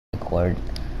awkward.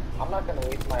 I'm not gonna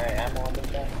waste my ammo on this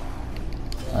guy.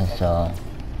 So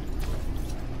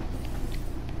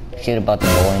shit about the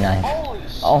bowie knife.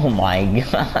 Oh my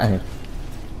god.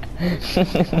 I'm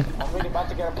really about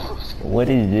to get a blue screen. What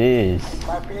is this?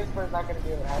 My PS4 is not gonna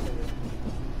be able to handle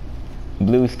it.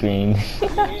 Blue screen.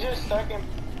 You just stuck in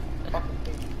fucking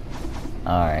thing.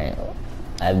 Alright.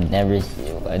 I've never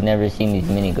seen these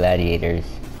mini gladiators.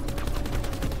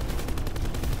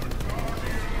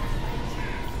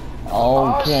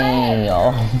 Okay.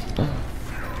 Oh.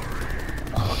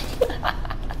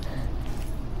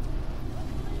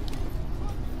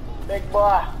 Big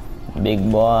boy.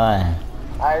 Big boy.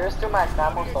 Alright, there's 2 max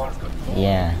ammo, so.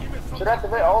 Yeah. Should I have to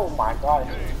wait? Oh my god.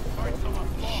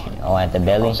 Oh, at the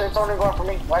belly? Oh shit, it's only going for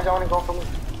me. Why is it only going for me?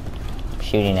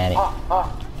 Shooting at it.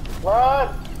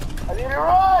 Run! I need to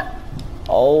run!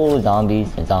 Oh, zombies,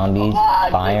 zombies,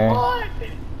 fire.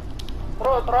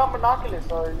 Throw a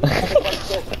binoculars or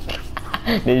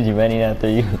They're just running after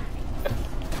you.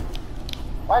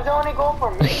 Why is it only going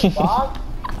for me, dog?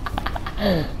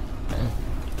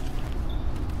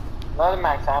 Another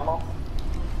max ammo.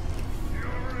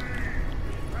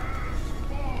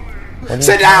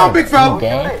 Sit down, big fella!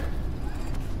 Dead?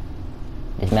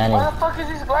 This man Why the fuck is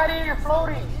this gladiator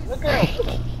floating? Look at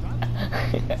him.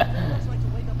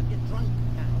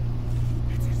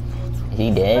 Is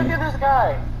he dead? Look at this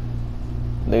guy.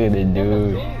 Look at the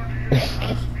dude.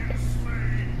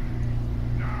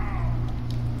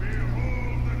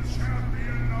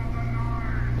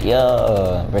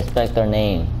 Yo, respect our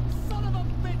name.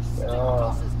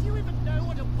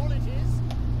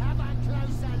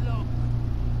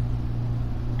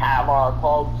 Have a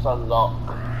closer look.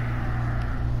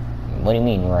 What do you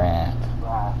mean, rat?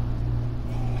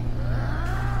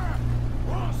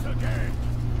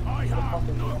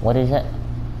 What is it?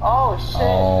 Oh shit.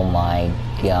 Oh my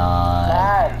god.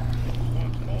 Dad.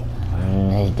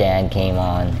 His dad came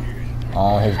on.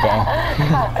 Oh, his dad.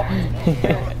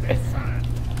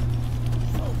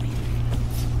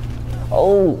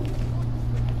 Oh.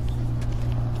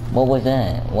 What was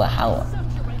that? What? How?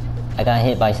 I got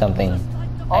hit by something.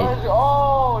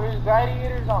 There's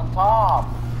gladiators on top.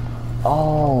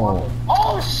 Oh.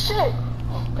 Oh shit.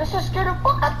 This is scared the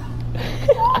fuck out.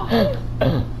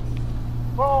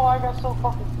 Bro, I got so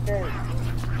fucking scared.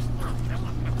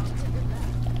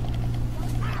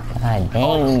 God Oh,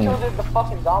 dang. just killed the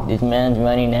fucking zombie. This man's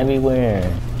running everywhere.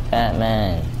 Fat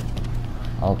man.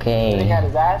 Okay. He got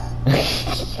his ass.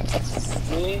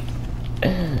 See?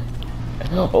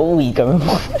 Oh, he's coming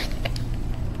for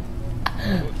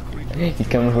me. He's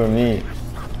coming for me.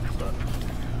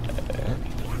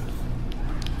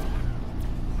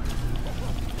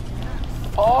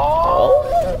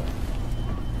 Oh!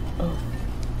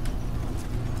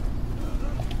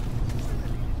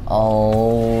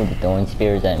 Oh, they're throwing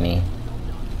spears at me.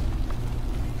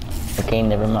 Okay,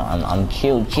 never mind. I'm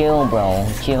chill, bro.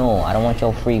 Chill. I don't want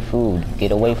your free food.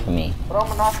 Get away from me. Throw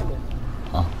monopoly.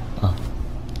 Oh.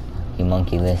 You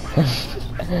monkeyless.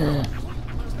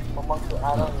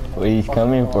 Wait, he's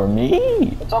coming for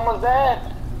me. It's almost dead.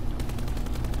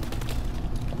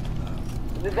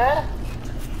 Is it dead?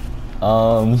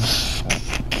 Oh,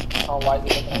 why is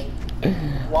it dead?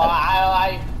 Why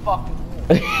I fucking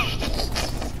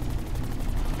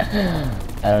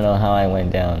I don't know how I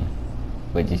went down,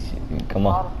 but just come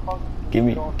on, give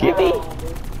me. All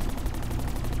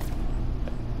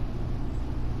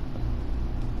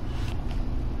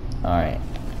right.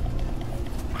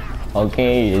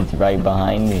 Okay, it's right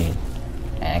behind me.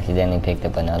 I accidentally picked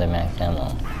up another max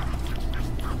ammo.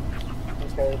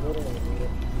 Okay,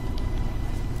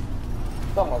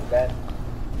 it's almost dead.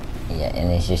 Yeah,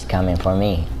 and it's just coming for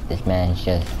me. This man's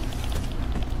just.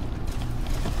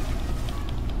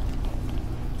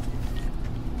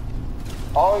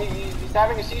 Oh, he's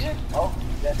having a seizure? Oh,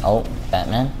 yes. Oh,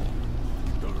 Batman.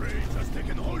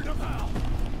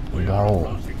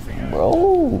 Bro.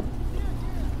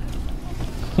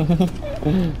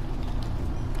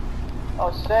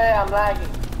 Oh shit, I'm lagging.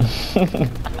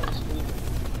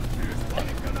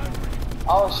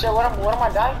 Oh shit, what am I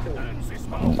dying to?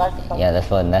 Yeah,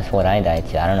 that's what I died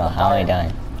to. I don't know how I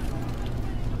died.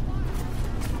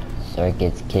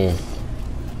 Circuit's kiss.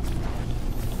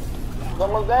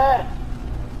 Someone's there.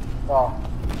 Oh.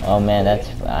 Oh man,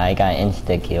 I got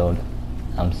insta killed.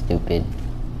 I'm stupid.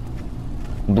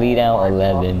 Bleed out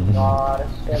 11. God, I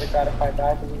swear to God, if I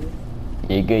die for you.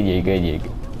 You're good.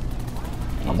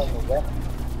 I'm almost dead.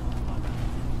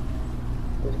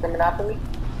 Is he coming after me?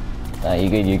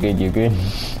 You're good.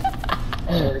 I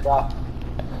swear to God.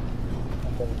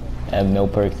 I have no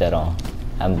perks at all.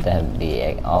 I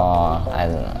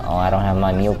don't have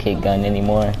my mule kick gun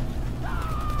anymore.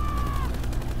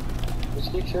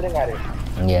 Just keep shooting at it.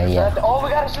 Yeah, yeah. Oh, we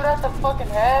gotta shoot at the fucking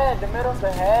head, the middle of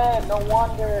the head. No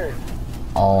wonder.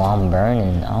 Oh, I'm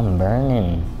burning. I'm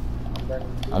burning.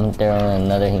 I'm throwing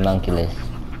another homunculus.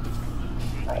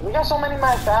 We got so many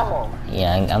max ammo.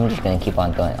 Yeah, I'm just gonna keep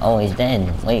on throwing. Oh, he's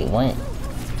dead. Wait, what?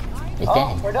 It's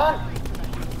dead. We're done.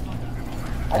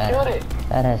 I killed it.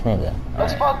 Badass nigga.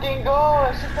 Let's fucking go.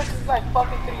 It's just taking like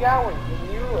fucking 3 hours.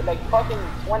 And you like fucking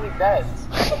 20 deaths.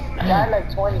 You died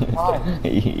like 20 times.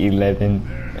 11.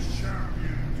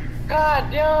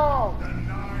 God damn.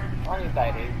 I only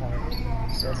died 8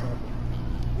 times. So simple.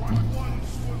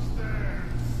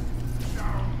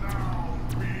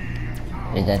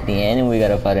 It's at the end and we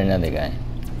gotta fight another guy.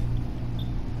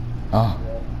 Oh.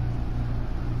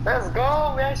 Let's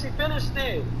go. We actually finished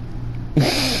it.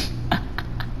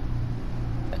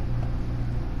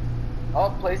 Oh,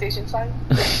 PlayStation signs?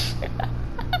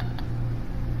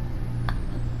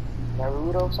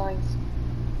 Naruto signs?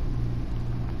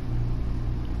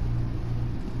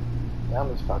 That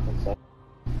was fucking sick.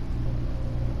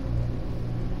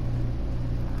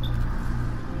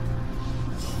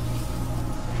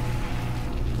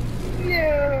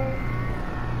 Yeah.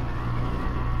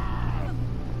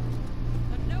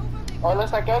 Oh,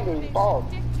 looks like Andrew's bald.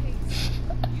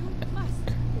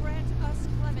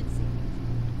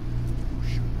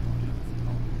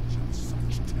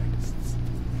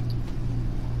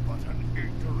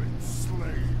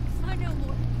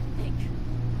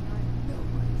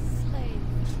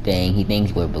 Dang, he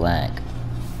thinks we're black.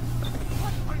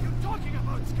 What are you talking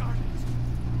about, Scarlet?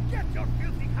 Get your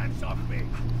filthy hands off me!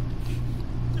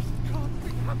 This can't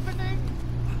be happening!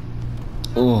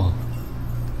 Ooh.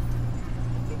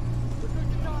 We're going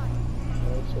to die.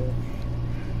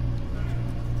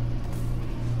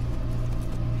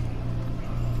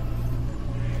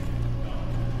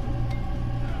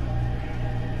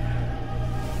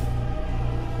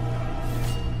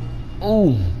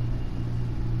 Ooh.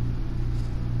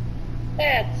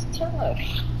 That's tough.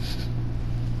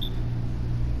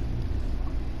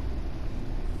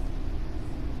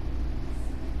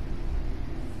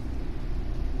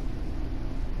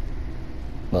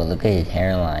 Well, look at his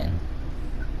hairline.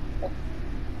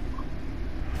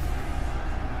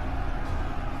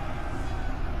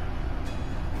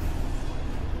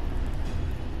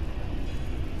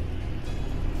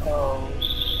 Oh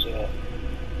shit.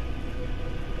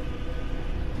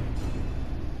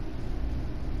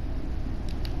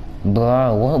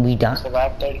 Bro, what we done?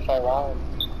 Survived 35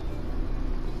 rounds.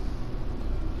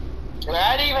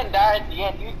 I didn't even die at the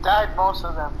end. You died most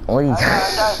of them. Oh, I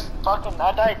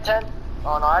died 10.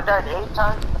 Oh no, I died 8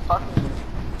 times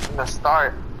in the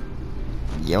start.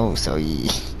 Yo, so you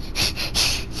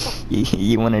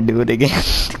you wanna do it again?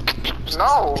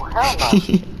 No, hell no.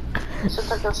 It should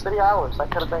took us 3 hours. I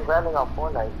could have been grinding on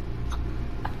Fortnite.